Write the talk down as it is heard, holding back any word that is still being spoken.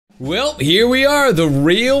Well, here we are, the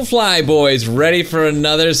real FlyBoys, ready for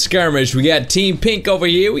another skirmish. We got Team Pink over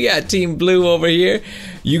here, we got Team Blue over here.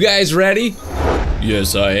 You guys ready?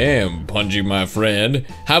 Yes, I am, Punchy, my friend.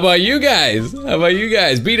 How about you guys? How about you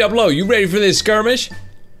guys? Beat up low, you ready for this skirmish?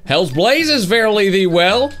 Hell's Blazes, verily thee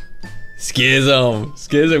well. Schism,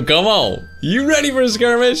 come on. You ready for a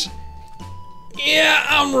skirmish? Yeah,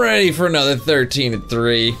 I'm ready for another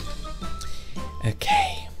 13-3.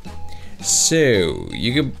 Okay. So,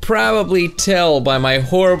 you can probably tell by my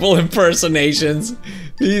horrible impersonations,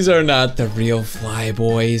 these are not the real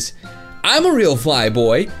FlyBoys. I'm a real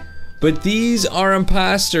FlyBoy, but these are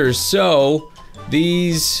imposters, so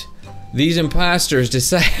these imposters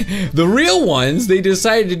decide, the real ones, they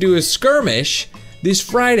decided to do a skirmish this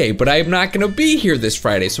Friday, but I'm not gonna be here this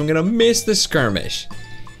Friday, so I'm gonna miss the skirmish.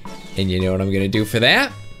 And you know what I'm gonna do for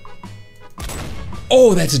that?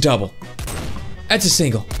 Oh, that's a double. That's a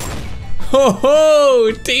single. Ho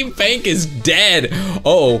ho! Team Pink is dead.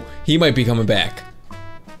 Uh-oh, he might be coming back.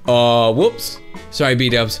 Whoops. Sorry,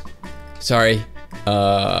 B-dubs. Sorry.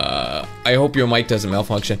 I hope your mic doesn't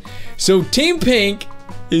malfunction. So Team Pink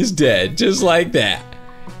is dead, just like that.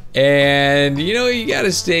 And you know, you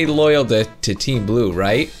gotta stay loyal to Team Blue,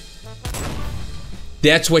 right?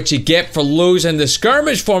 That's what you get for losing the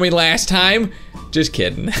skirmish for me last time. Just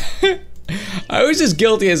kidding. I was as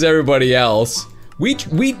guilty as everybody else.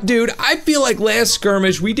 Dude, I feel like last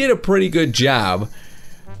skirmish, we did a pretty good job.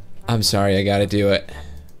 I'm sorry, I gotta do it.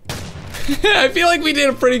 I feel like we did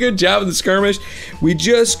a pretty good job in the skirmish. We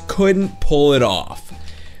just couldn't pull it off.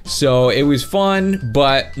 So it was fun,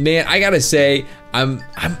 but man, I gotta say, I'm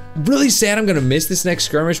really sad I'm gonna miss this next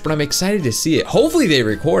skirmish, but I'm excited to see it. Hopefully they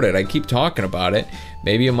record it. I keep talking about it.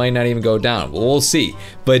 Maybe it might not even go down. We'll see.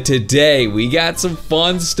 But today, we got some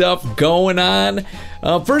fun stuff going on.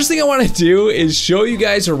 First thing I want to do is show you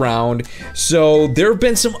guys around. So, there have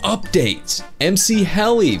been some updates. MC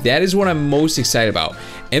Heli, that is what I'm most excited about.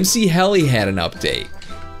 MC Heli had an update.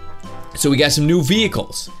 So, we got some new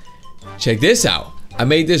vehicles. Check this out. I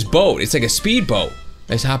made this boat. It's like a speedboat.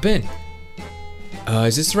 Let's hop in.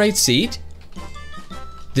 Is this the right seat?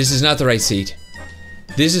 This is not the right seat.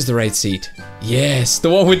 This is the right seat. Yes, the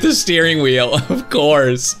one with the steering wheel, of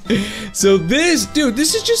course. So this, dude,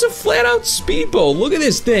 this is just a flat out speedboat. Look at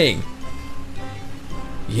this thing.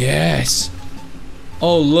 Yes.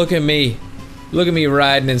 Oh, look at me. Look at me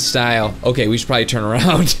riding in style. Okay, we should probably turn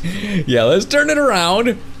around. Yeah, let's turn it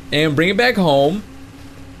around and bring it back home.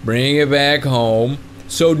 Bring it back home.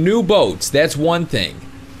 So new boats, that's one thing.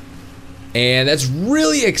 And that's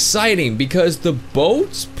really exciting because the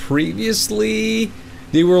boats previously,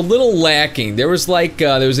 they were a little lacking. There was like,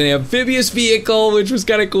 there was an amphibious vehicle, which was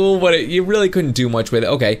kind of cool, but you really couldn't do much with it.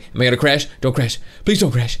 Okay, am I gonna crash? Don't crash. Please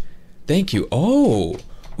don't crash. Thank you. Oh,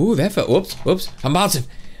 ooh, that felt, whoops. I'm bouncing.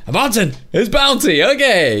 It's bouncy,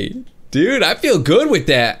 okay. Dude, I feel good with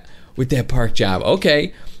that park job.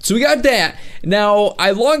 Okay, so we got that. Now,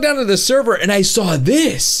 I logged onto the server and I saw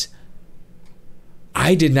this.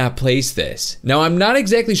 I did not place this. Now, I'm not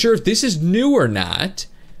exactly sure if this is new or not,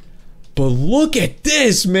 but look at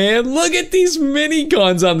this, man. Look at these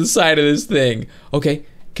miniguns on the side of this thing. Okay,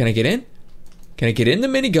 can I get in? Can I get in the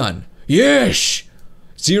minigun? Yes!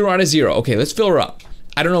 0 out of 0. Okay, let's fill her up.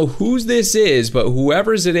 I don't know whose this is, but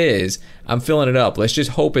whoever's it is, I'm filling it up. Let's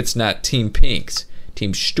just hope it's not Team Pink's.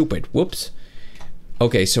 Team Stupid. Whoops.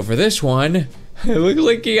 Okay, so for this one, it looks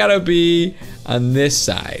like you gotta be on this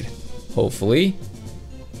side. Hopefully.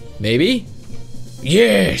 Maybe?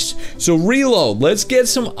 Yes! So reload. Let's get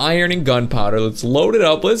some iron and gunpowder. Let's load it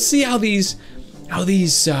up. Let's see how these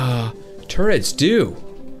turrets do.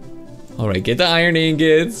 Alright, get the iron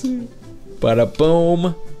ingots. Bada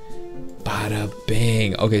boom. Bada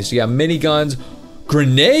bing. Okay, so you got miniguns.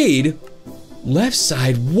 Grenade? Left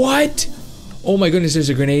side. What? Oh my goodness, there's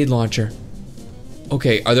a grenade launcher.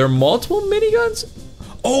 Okay, are there multiple miniguns?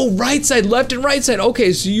 Oh, right side, left and right side.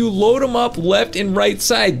 Okay, so you load them up left and right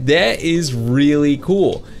side. That is really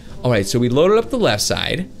cool. All right, so we loaded up the left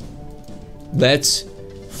side. Let's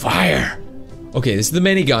fire. Okay, this is the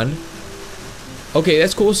minigun. Okay,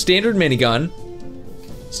 that's cool. Standard minigun.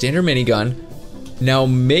 Standard minigun. Now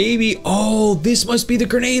maybe, oh, this must be the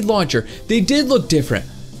grenade launcher. They did look different.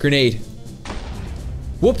 Grenade.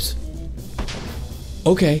 Whoops.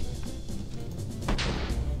 Okay.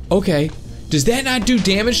 Okay. Does that not do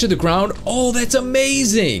damage to the ground? Oh, that's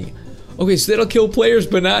amazing. Okay, so that'll kill players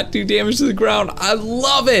but not do damage to the ground. I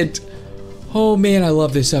love it. Oh man, I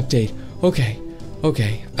love this update. Okay,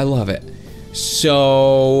 I love it.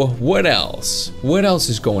 So, what else? What else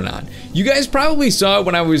is going on? You guys probably saw it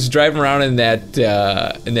when I was driving around in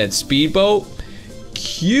that speedboat.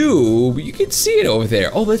 Cube, you can see it over there.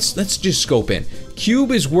 Oh, let's just scope in.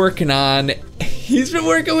 Cube is working on, he's been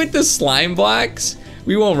working with the slime blocks.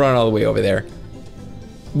 We won't run all the way over there.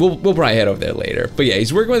 We'll probably head over there later. But yeah,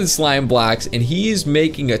 he's working with the slime blocks, and he is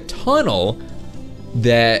making a tunnel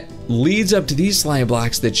that leads up to these slime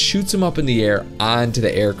blocks that shoots them up in the air onto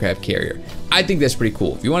the aircraft carrier. I think that's pretty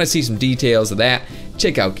cool. If you want to see some details of that,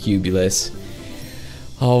 check out Cubulus.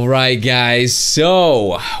 Alright guys,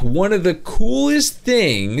 so one of the coolest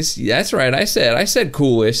things, that's right, I said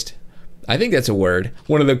coolest. I think that's a word.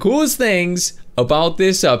 One of the coolest things about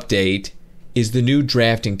this update is the new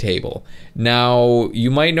drafting table. Now,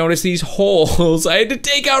 you might notice these holes. I had to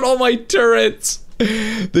take out all my turrets.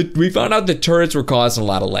 We found out the turrets were causing a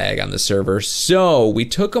lot of lag on the server, so we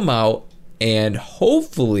took them out, and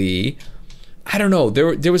hopefully, I don't know,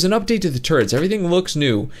 there was an update to the turrets. Everything looks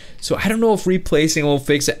new, so I don't know if replacing will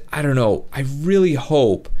fix it. I don't know. I really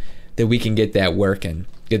hope that we can get that working,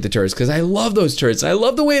 get the turrets, because I love those turrets. I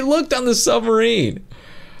love the way it looked on the submarine.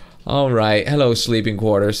 All right, hello sleeping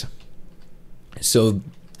quarters. So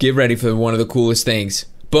get ready for one of the coolest things.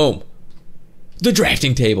 Boom. The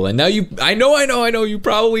drafting table. And now I know you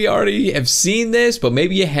probably already have seen this, but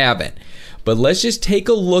maybe you haven't. But let's just take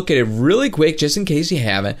a look at it really quick, just in case you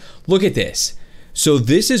haven't. Look at this. So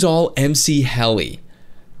this is all MC Heli.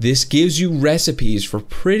 This gives you recipes for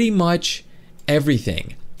pretty much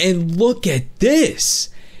everything. And look at this.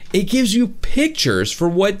 It gives you pictures for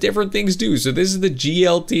what different things do. So this is the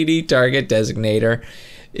GLTD target designator.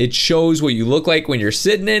 It shows what you look like when you're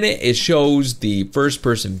sitting in it. It shows the first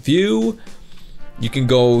person view. You can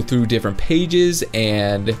go through different pages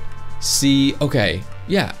and see, okay,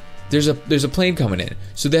 yeah, there's a plane coming in.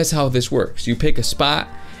 So that's how this works. You pick a spot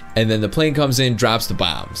and then the plane comes in, drops the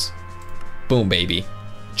bombs. Boom, baby.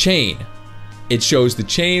 Chain. It shows the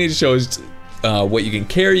chain, it shows what you can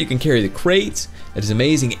carry. You can carry the crates. That is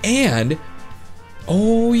amazing. And,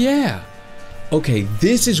 oh yeah. Okay,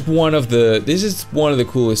 this is one of the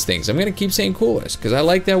coolest things. I'm gonna keep saying coolest because I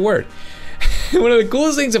like that word. One of the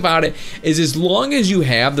coolest things about it is, as long as you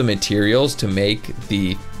have the materials to make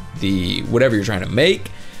the whatever you're trying to make,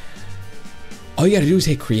 all you gotta do is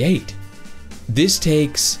hit create. This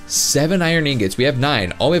takes 7 iron ingots. We have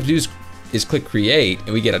 9. All we have to do is click create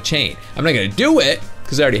and we get a chain. I'm not gonna do it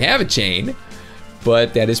because I already have a chain,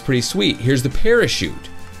 but that is pretty sweet. Here's the parachute.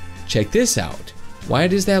 Check this out. Why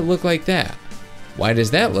does that look like that? Why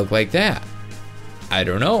does that look like that? I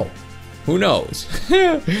don't know. Who knows?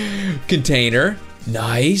 Container.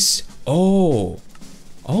 Nice. Oh,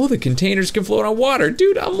 the containers can float on water.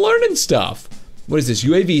 Dude, I'm learning stuff. What is this?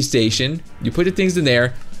 UAV station. You put the things in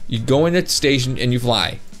there. You go in the station and you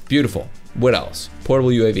fly. Beautiful. What else?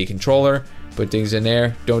 Portable UAV controller. Put things in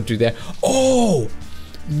there. Don't do that. Oh,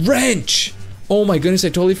 wrench. Oh my goodness, I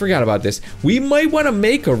totally forgot about this. We might want to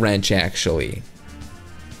make a wrench, actually.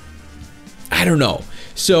 I don't know.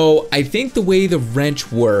 So I think the way the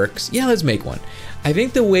wrench works, yeah, let's make one. I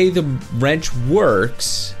think the way the wrench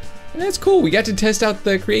works, and that's cool, we got to test out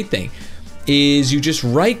the create thing, is you just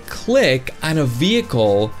right click on a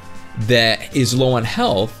vehicle that is low on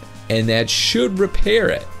health and that should repair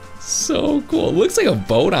it. So cool. It looks like a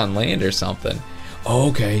boat on land or something.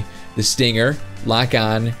 Okay, the Stinger, lock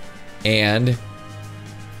on, and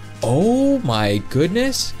oh my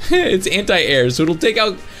goodness, it's anti-air, so it'll take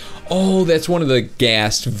out. Oh, that's one of the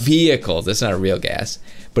gassed vehicles. That's not a real gas,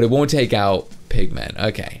 but it won't take out pigmen.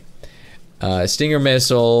 Okay. Stinger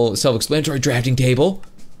missile, self-explanatory drafting table.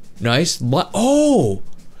 Nice. Oh,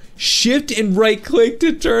 shift and right click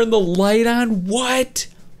to turn the light on. What?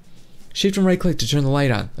 Shift and right click to turn the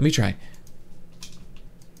light on. Let me try.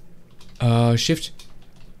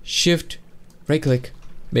 Shift, right click.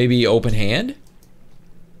 Maybe open hand.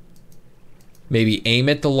 Maybe aim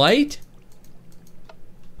at the light.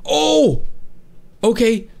 Oh,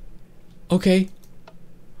 okay.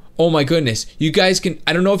 Oh my goodness, you guys can,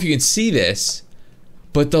 I don't know if you can see this,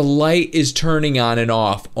 but the light is turning on and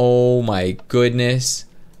off. Oh my goodness.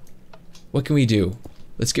 What can we do?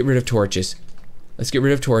 Let's get rid of torches. Let's get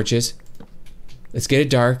it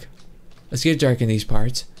dark. Let's get it dark in these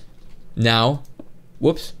parts. Now,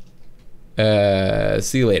 whoops.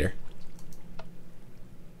 See you later.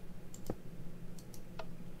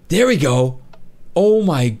 There we go. Oh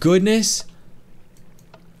my goodness.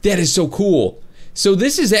 That is so cool. So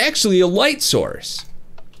this is actually a light source.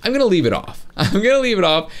 I'm gonna leave it off.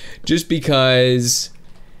 Just because,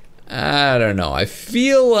 I don't know. I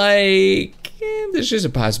feel like there's just a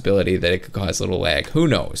possibility that it could cause a little lag. Who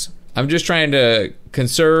knows? I'm just trying to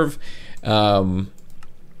conserve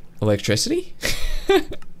electricity.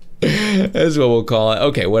 That's what we'll call it.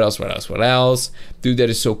 Okay, what else, what else, what else? Dude, that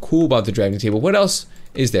is so cool about the drafting table. What else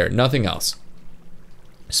is there? Nothing else.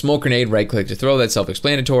 Smoke grenade, right click to throw, that's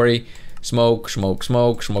self-explanatory. Smoke, smoke,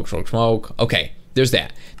 smoke, smoke, smoke, smoke. Okay, there's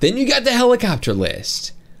that. Then you got the helicopter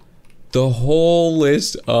list. The whole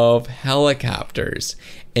list of helicopters.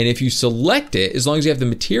 And if you select it, as long as you have the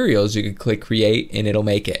materials, you can click create and it'll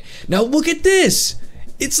make it. Now look at this.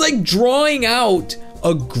 It's like drawing out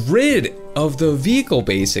a grid of the vehicle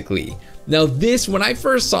basically. Now this, when I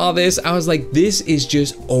first saw this, I was like, this is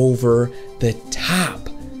just over the top.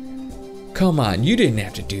 Come on, you didn't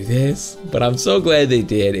have to do this, but I'm so glad they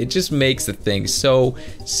did. It just makes the thing so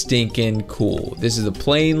stinking cool. This is a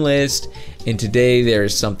plane list, and today there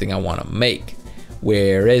is something I want to make.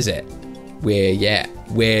 Where is it? Where ya?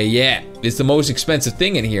 Where ya? It's the most expensive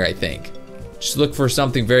thing in here, I think. Just look for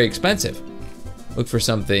something very expensive. Look for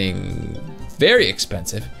something very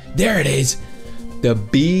expensive. There it is. The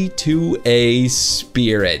B2A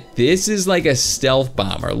Spirit. This is like a stealth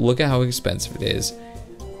bomber. Look at how expensive it is.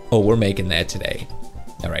 Oh, we're making that today.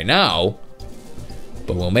 Not right now,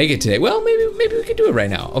 but we'll make it today. Well, maybe we can do it right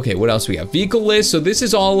now. Okay, what else we got? Vehicle list. So this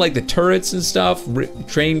is all like the turrets and stuff.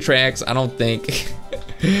 Train tracks. I don't think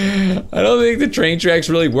the train tracks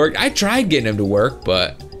really work. I tried getting them to work,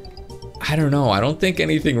 but I don't know. I don't think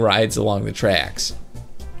anything rides along the tracks.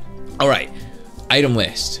 All right, item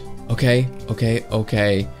list. Okay.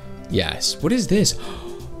 Yes. What is this?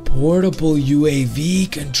 Portable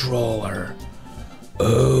UAV controller.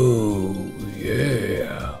 Oh,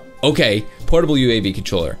 yeah. Okay, portable UAV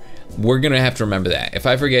controller. We're gonna have to remember that. If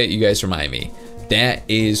I forget, you guys remind me. That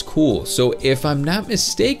is cool. So if I'm not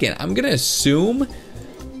mistaken, I'm gonna assume...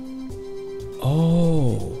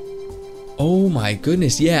 Oh my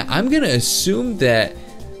goodness. Yeah, I'm gonna assume that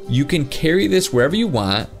you can carry this wherever you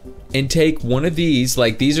want and take one of these,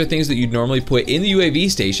 like these are things that you'd normally put in the UAV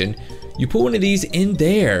station. You put one of these in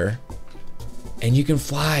there and you can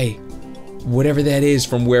fly whatever that is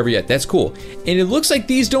from wherever you're at. That's cool. And it looks like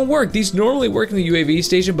these don't work. These normally work in the UAV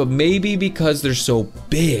station, but maybe because they're so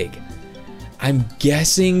big. I'm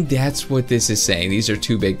guessing that's what this is saying. These are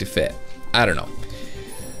too big to fit. I don't know.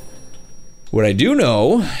 What I do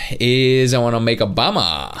know is I want to make a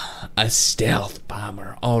bomber. A stealth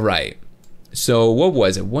bomber. All right. So what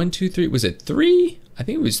was it? 1, 2, 3. Was it 3? I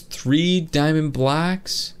think it was 3 diamond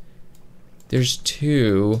blocks. There's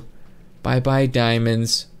 2. Bye-bye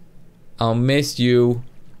diamonds. I'll miss you.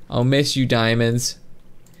 I'll miss you, diamonds.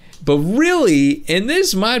 But really, in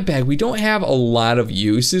this mod pack, we don't have a lot of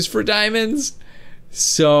uses for diamonds.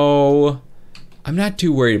 So I'm not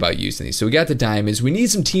too worried about using these. So we got the diamonds. We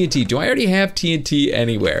need some TNT. Do I already have TNT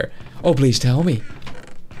anywhere? Oh, please tell me.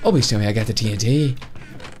 Oh, please tell me I got the TNT.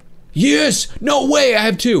 Yes! No way! I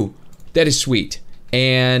have 2. That is sweet.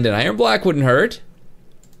 And an iron block wouldn't hurt.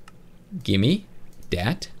 Gimme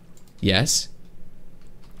that. Yes.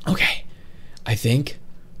 Okay. I think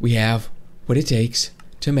we have what it takes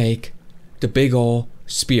to make the big ol'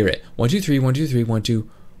 spirit. 1, 2, 3, 1, 2, 3, 1, 2,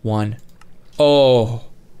 1. Oh.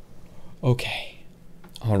 Okay.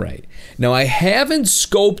 All right. Now I haven't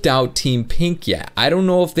scoped out Team Pink yet. I don't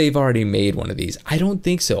know if they've already made one of these. I don't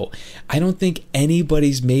think so. I don't think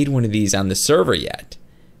anybody's made one of these on the server yet.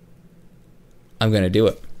 I'm gonna do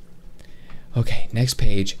it. Okay, next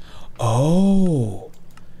page. Oh.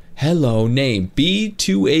 Hello, name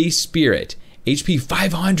B2A Spirit. HP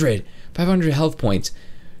 500. 500 health points.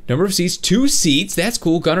 Number of seats, 2 seats. That's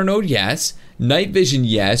cool. Gunner node, yes. Night vision,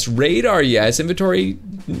 yes. Radar, yes. Inventory,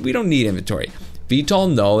 we don't need inventory.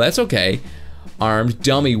 VTOL, no. That's okay. Armed,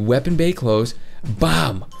 dummy, weapon bay close.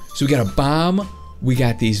 Bomb. So we got a bomb. We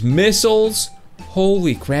got these missiles.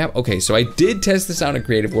 Holy crap. Okay, so I did test this out in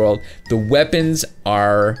Creative World. The weapons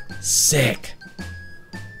are sick.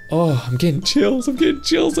 Oh, I'm getting chills. I'm getting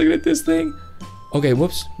chills looking at this thing. Okay,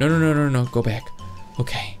 whoops. No. Go back.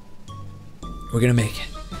 Okay. We're gonna make it.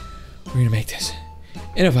 We're gonna make this.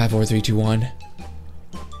 In a 5, 4, 3, 2, 1.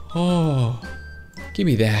 Oh. Give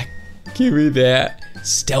me that. Give me that.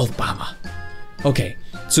 Stealth bomber. Okay,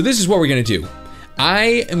 so this is what we're gonna do.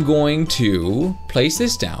 I am going to place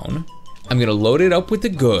this down. I'm gonna load it up with the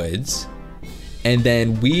goods. And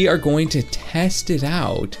then we are going to test it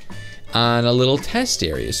out on a little test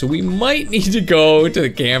area. So we might need to go to the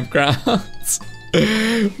campgrounds.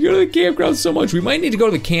 We go to the campgrounds so much. We might need to go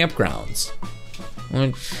to the campgrounds.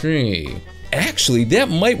 Let's see. Actually, that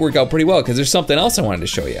might work out pretty well because there's something else I wanted to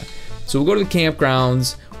show you. So we'll go to the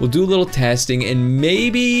campgrounds. We'll do a little testing and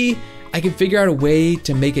maybe I can figure out a way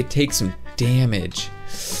to make it take some damage.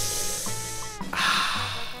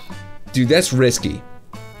 Dude, that's risky.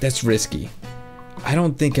 That's risky. I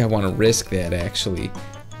don't think I want to risk that actually.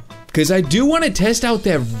 because I do want to test out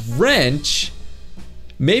that wrench.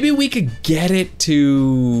 Maybe we could get it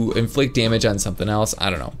to inflict damage on something else.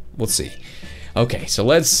 I don't know. We'll see. Okay, so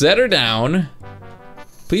let's set her down.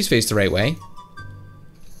 Please face the right way.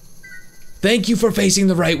 Thank you for facing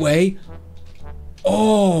the right way.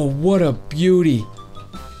 Oh, what a beauty.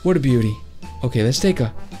 What a beauty. Okay, let's take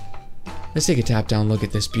a top-down look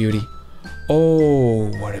at this beauty.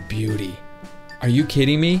 Oh, what a beauty. Are you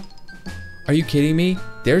kidding me? Are you kidding me?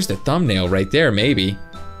 There's the thumbnail right there, maybe.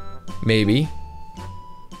 Maybe.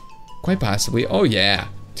 Quite possibly. Oh, yeah.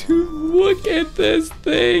 Dude, look at this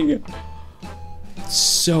thing.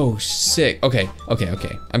 So sick. Okay.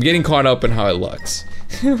 I'm getting caught up in how it looks.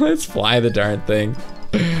 Let's fly the darn thing.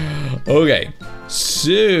 Okay.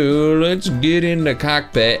 So, let's get in the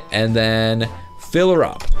cockpit and then fill her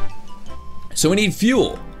up. So, we need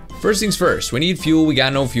fuel. First things first. We need fuel. We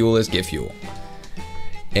got no fuel. Let's get fuel.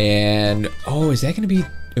 And, oh, is that going to be...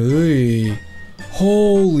 Oy.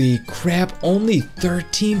 Holy crap, only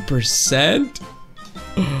 13%?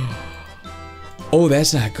 Oh,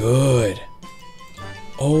 that's not good.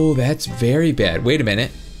 Oh, that's very bad. Wait a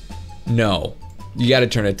minute. No. You gotta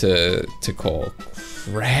turn it to coal.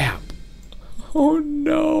 Crap. Oh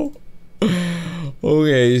no.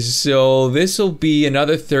 Okay, so this'll be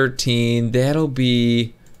another 13. That'll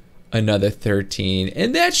be another 13.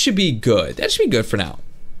 And that should be good. That should be good for now.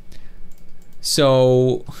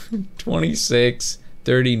 So 26,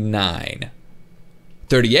 39,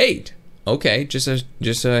 38. Okay, just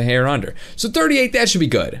a hair under. So 38, that should be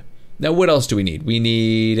good. Now what else do we need? We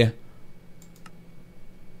need,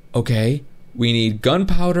 okay, we need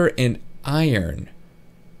gunpowder and iron.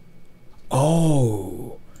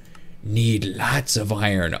 Oh, need lots of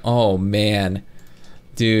iron. Oh man,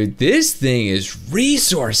 dude, this thing is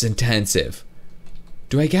resource intensive.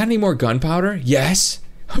 Do I got any more gunpowder? Yes.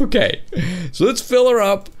 Okay, so let's fill her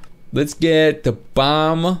up. Let's get the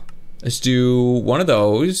bomb. Let's do one of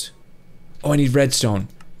those. Oh, I need redstone.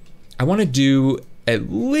 I want to do at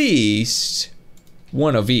least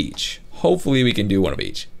one of each. Hopefully we can do one of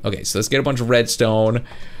each. Okay, so let's get a bunch of redstone.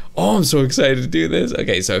 Oh, I'm so excited to do this.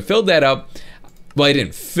 Okay, so I filled that up. Well, I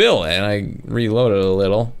didn't fill it. I reloaded a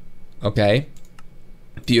little. Okay.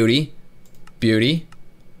 Beauty. Beauty.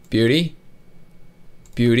 Beauty.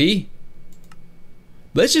 Beauty.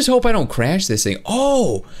 Let's just hope I don't crash this thing.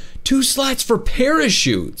 Oh, 2 slots for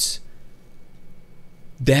parachutes.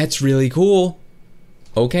 That's really cool.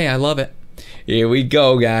 Okay, I love it. Here we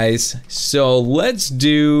go, guys. So let's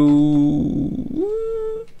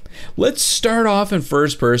start off in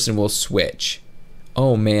first person. We'll switch.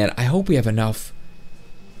 Oh man, I hope we have enough.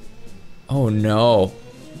 Oh no.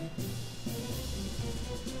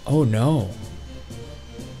 Oh no.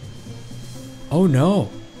 Oh no.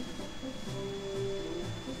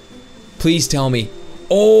 Please tell me.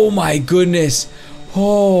 Oh my goodness.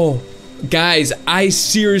 Oh, guys, I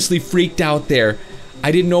seriously freaked out there.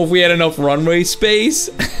 I didn't know if we had enough runway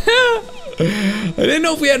space. I didn't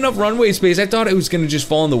know if we had enough runway space. I thought it was gonna just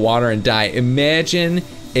fall in the water and die. Imagine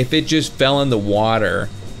if it just fell in the water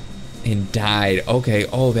and died. Okay,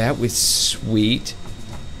 oh, that was sweet.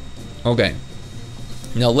 Okay.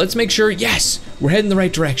 Now let's make sure, yes, we're heading the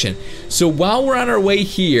right direction. So while we're on our way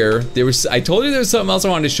here, I told you there was something else I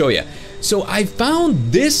wanted to show you. So I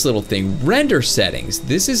found this little thing, render settings.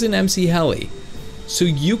 This is an MC Heli. So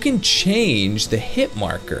you can change the hit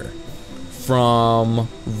marker from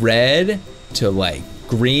red to like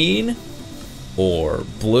green or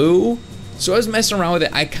blue. So I was messing around with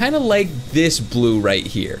it. I kind of like this blue right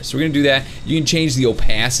here. So we're gonna do that. You can change the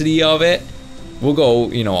opacity of it. We'll go,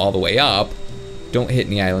 you know, all the way up. Don't hit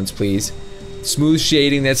any islands, please. Smooth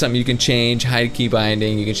shading, that's something you can change. Hide key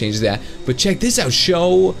binding, you can change that. But check this out,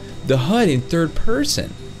 show the HUD in third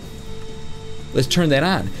person. Let's turn that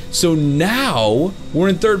on. So now we're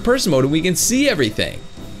in third person mode and we can see everything.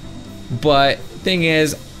 But thing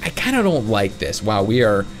is, I kind of don't like this. Wow, we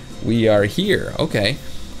are here. Okay.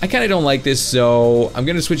 I kind of don't like this, so I'm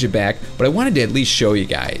gonna switch it back, but I wanted to at least show you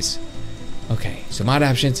guys. Okay, so mod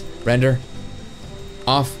options, render,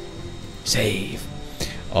 off, save.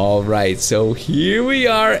 All right, so here we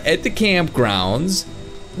are at the campgrounds.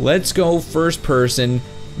 Let's go first person.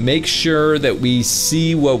 Make sure that we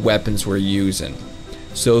see what weapons we're using.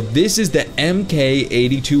 So this is the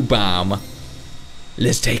MK82 bomb.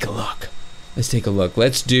 Let's take a look. Let's take a look.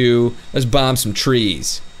 Let's bomb some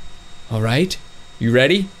trees. All right, you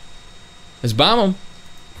ready? Let's bomb them.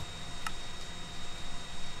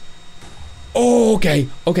 Oh, okay,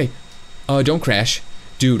 okay. Don't crash.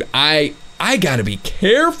 Dude, I gotta be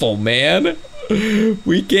careful, man.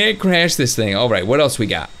 We can't crash this thing. All right, what else we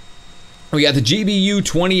got? We got the GBU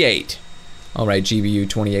 28. All right, GBU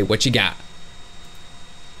 28, what you got?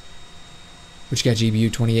 What you got,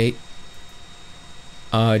 GBU 28?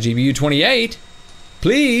 GBU 28,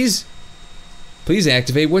 please. Please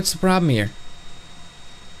activate. What's the problem here?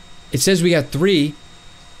 It says we got 3.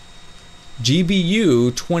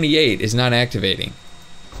 GBU 28 is not activating.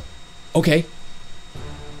 Okay.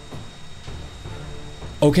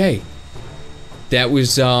 Okay. That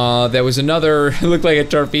was another, it looked like a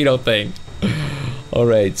torpedo thing. All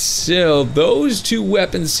right, so those 2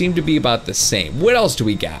 weapons seem to be about the same. What else do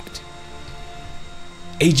we got?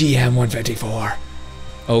 AGM 154.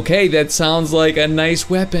 Okay, that sounds like a nice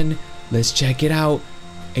weapon. Let's check it out.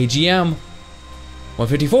 AGM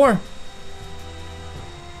 154.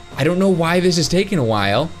 I don't know why this is taking a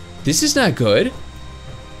while. This is not good.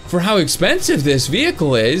 For how expensive this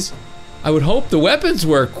vehicle is, I would hope the weapons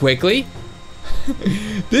work quickly.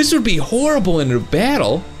 This would be horrible in a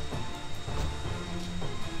battle.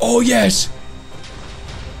 Oh yes!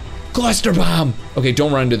 Cluster bomb! Okay,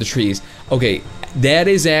 don't run into the trees. Okay, that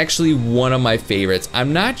is actually one of my favorites.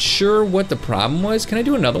 I'm not sure what the problem was. Can I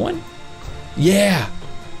do another one? Yeah!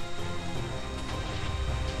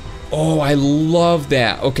 Oh, I love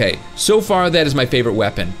that. Okay, so far that is my favorite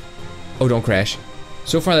weapon. Oh, don't crash.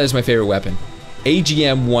 So far that is my favorite weapon.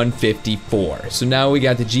 AGM 154. So now we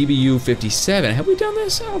got the GBU 57. Have we done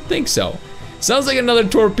this? I don't think so. Sounds like another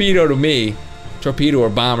torpedo to me. Torpedo or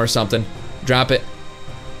bomb or something. Drop it.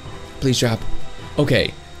 Please drop.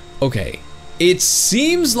 Okay. Okay. It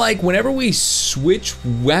seems like whenever we switch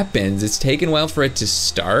weapons, it's taken a while for it to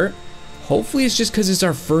start. Hopefully it's just because it's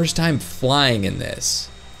our first time flying in this.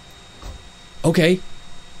 Okay.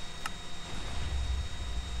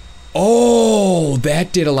 Oh,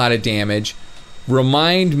 that did a lot of damage.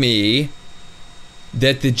 Remind me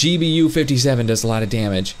that the GBU 57 does a lot of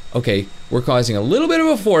damage. Okay, we're causing a little bit of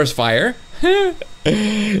a forest fire.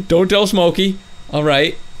 Don't tell Smokey. All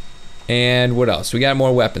right. And what else? We got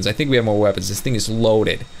more weapons. I think we have more weapons. This thing is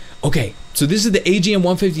loaded. Okay, so this is the AGM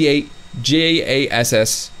 158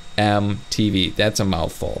 JASSM TV. That's a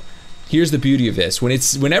mouthful. Here's the beauty of this.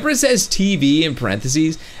 Whenever it says TV in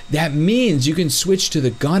parentheses, that means you can switch to the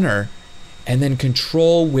gunner and then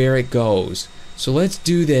control where it goes. So let's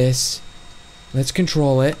do this. Let's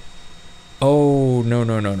control it. Oh, no,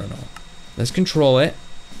 no, no, no, no. Let's control it.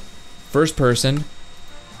 First person.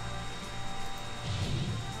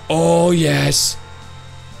 Oh, yes.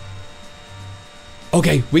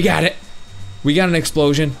 Okay, we got it. We got an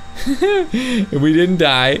explosion. And we didn't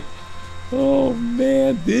die. Oh,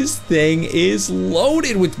 man. This thing is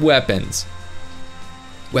loaded with weapons.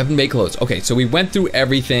 Weapon bay closed. Okay, so we went through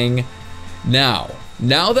everything. Now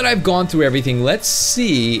that I've gone through everything, let's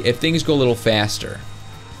see if things go a little faster.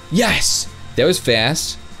 Yes! That was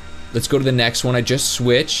fast. Let's go to the next one. I just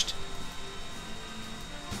switched.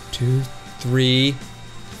 2, 3,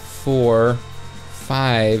 4,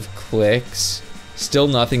 5 clicks. Still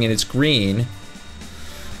nothing, and it's green.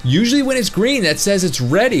 Usually when it's green, that says it's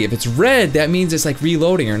ready. If it's red, that means it's like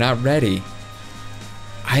reloading or not ready.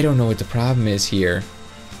 I don't know what the problem is here.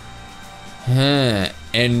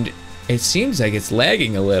 And it seems like it's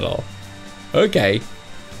lagging a little. Okay.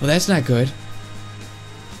 Well, that's not good.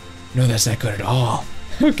 No, that's not good at all.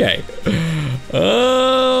 Okay.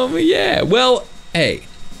 Yeah. Well, hey.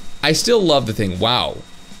 I still love the thing. Wow.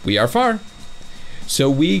 We are far. So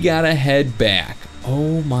we gotta head back.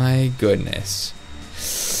 Oh my goodness.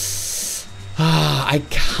 I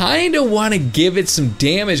kind of want to give it some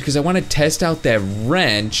damage because I want to test out that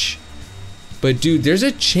wrench. But dude, there's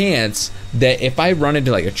a chance that if I run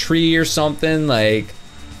into like a tree or something, like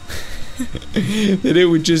that it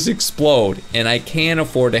would just explode. And I can't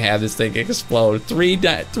afford to have this thing explode. Three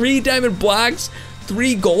diamond blocks,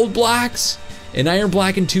 3 gold blocks, an iron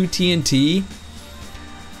block, and 2 TNT.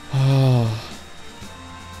 Oh,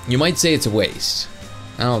 you might say it's a waste.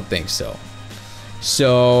 I don't think so.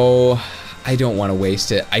 So I don't want to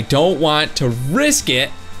waste it. I don't want to risk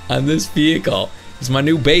it on this vehicle. It's my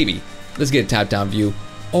new baby. Let's get a top-down view.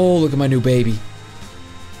 Oh, look at my new baby.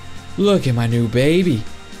 Look at my new baby.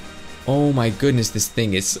 Oh my goodness, this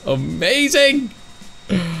thing is amazing.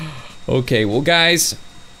 Okay, well guys,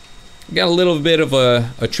 we got a little bit of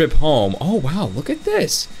a trip home. Oh wow, look at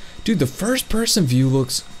this. Dude, the first-person view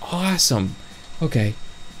looks awesome. Okay,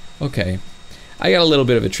 okay. I got a little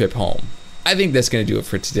bit of a trip home. I think that's gonna do it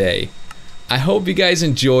for today. I hope you guys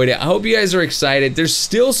enjoyed it. I hope you guys are excited. There's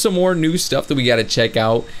still some more new stuff that we got to check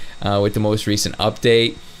out with the most recent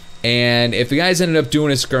update. And if you guys ended up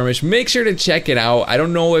doing a skirmish, make sure to check it out. I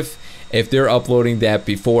don't know if they're uploading that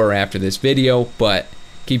before or after this video, but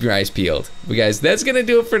keep your eyes peeled. But guys, that's going to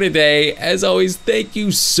do it for today. As always, thank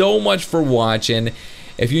you so much for watching.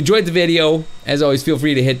 If you enjoyed the video, as always, feel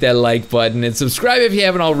free to hit that like button and subscribe if you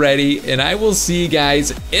haven't already. And I will see you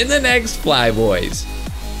guys in the next FlyBoys.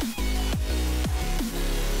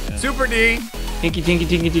 Super D. Tinky, tinky,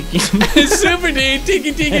 tinky, tinky. Super D,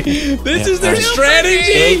 tinky, tinky. This is their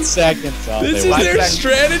strategy. 8 seconds. This is their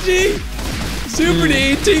strategy. Super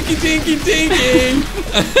D, tinky, tinky, tinky.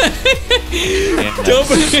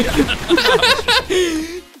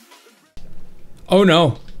 Oh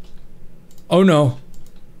no. Oh no.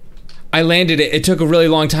 I landed it. It took a really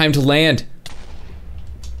long time to land.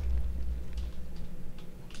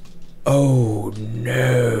 Oh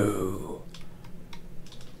no.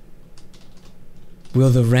 Will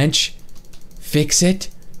the wrench fix it?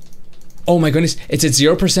 Oh my goodness. It's at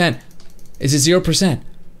 0%. It's at 0%.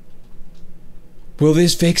 Will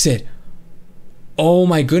this fix it? Oh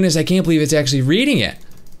my goodness. I can't believe it's actually reading it.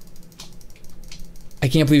 I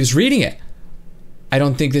can't believe it's reading it. I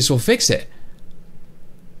don't think this will fix it.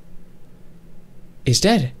 It's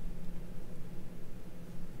dead.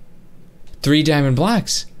 3 diamond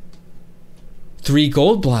blocks. 3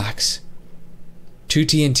 gold blocks. 2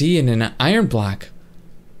 TNT and an iron block.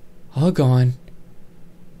 All gone.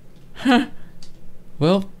 Huh.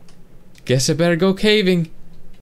 Well, guess I better go caving.